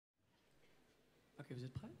Ok, vous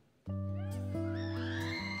êtes prêts?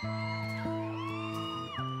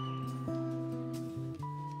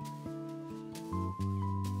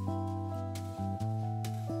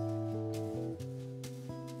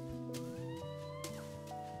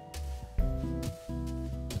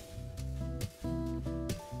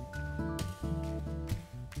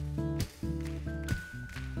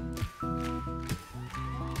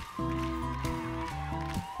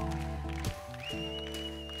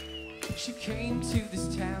 She came to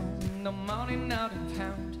this town, no money, not a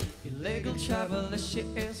pound. Illegal traveler, she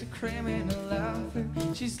is a criminal lover.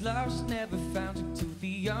 She's lost, never found, to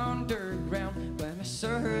the underground. When I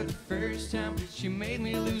saw her the first time, she made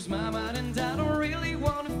me lose my mind. And I don't really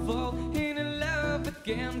wanna fall in love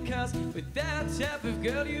again, cause with that type of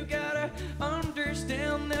girl you gotta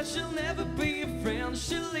understand that she'll never be a friend.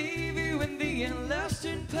 She'll leave you in the end lost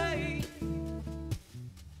in pain.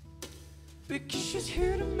 Because she's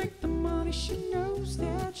here to make the money, she knows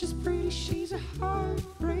that she's pretty, she's a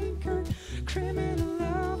heartbreaker, criminal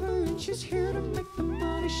lover. And she's here to make the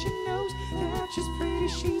money, she knows that she's pretty,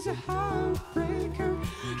 she's a heartbreaker,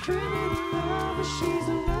 criminal lover. She's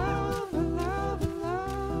a lover, lover,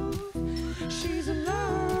 love. She's a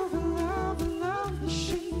lover, lover, love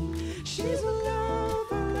machine. She's a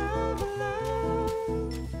lover, lover,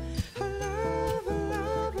 love. A lover,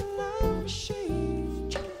 lover, love machine.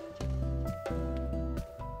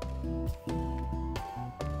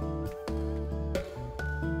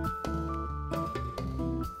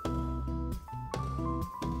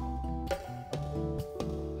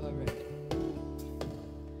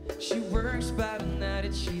 She works by the night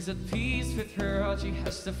and she's at peace with her heart. She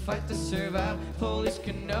has to fight to survive, police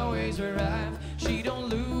can always arrive. She don't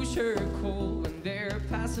lose her cool when they're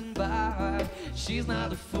passing by. She's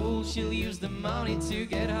not a fool, she'll use the money to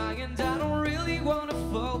get high. And I don't really wanna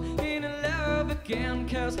fall in love again,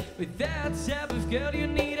 cause with that type of girl you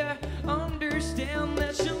need to understand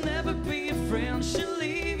that she'll never be a friend. She'll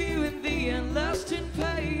leave you in the end lost in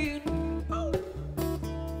pain.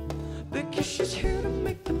 Because she's here to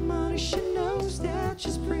make the money, she knows that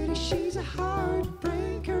she's pretty, she's a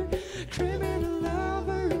heartbreaker, criminal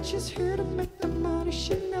lover. And she's here to make the money,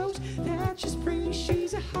 she knows that she's pretty,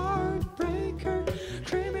 she's a heartbreaker,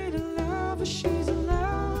 criminal lover. She's a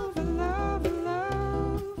lover, lover,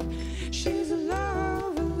 love. She's a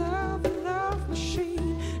lover, lover, love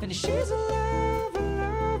machine. And she's a lover,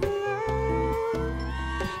 lover, love.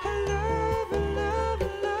 A lover, lover,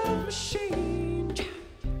 love machine.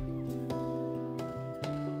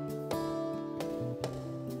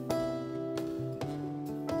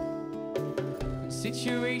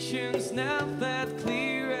 Situation's not that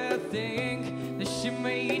clear, I think that she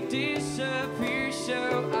may disappear.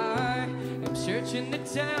 So I am searching the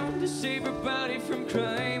town to save her body from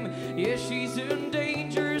crime. Yeah, she's in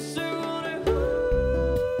danger, so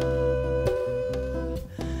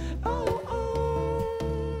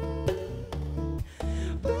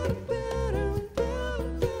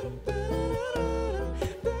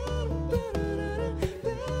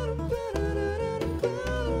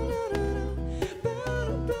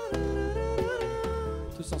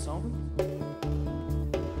ensemble.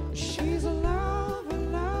 She's a lover,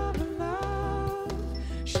 lover, love.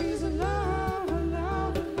 She's a lover,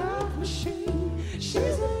 lover, love machine. She's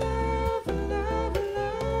a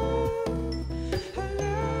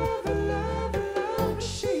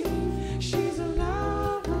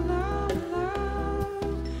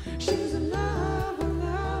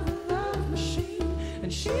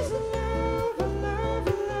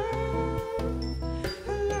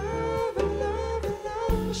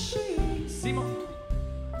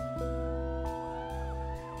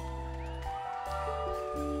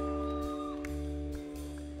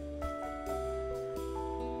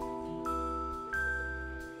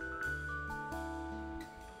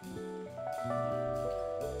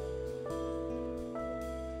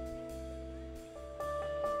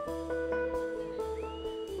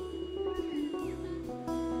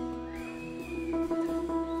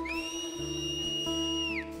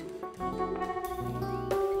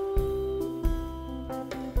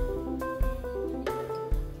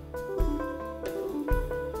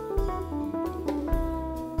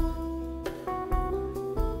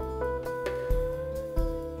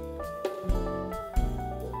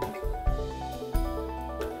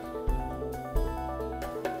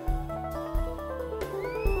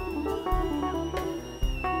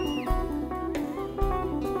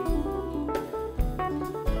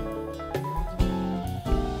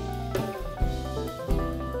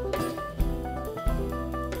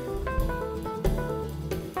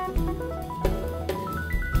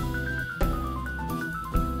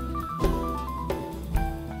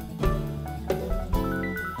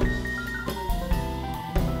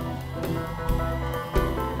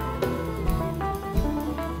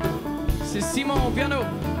Simon au piano.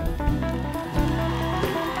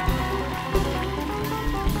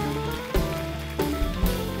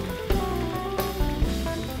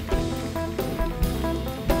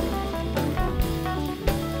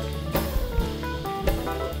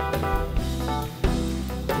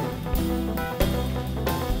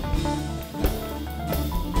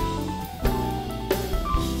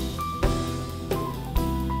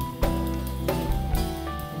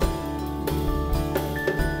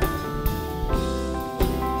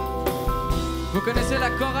 Vous connaissez la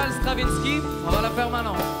chorale Stravinsky? On va la faire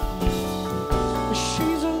maintenant.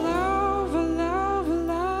 She's a love, a love, a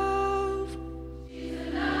love. She's a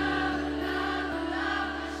love, a love, a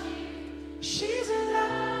love machine. She's a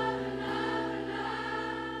love, a love, a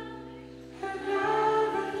love. A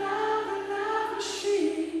love, a love, a love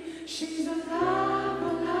machine. She's a love,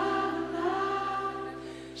 a love, a love.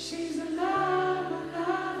 She's a love, a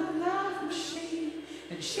love, a love machine.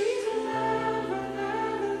 And she's a love, a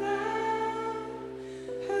love, a love.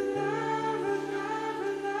 A love, a love,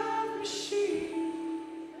 a love machine.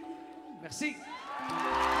 Merci.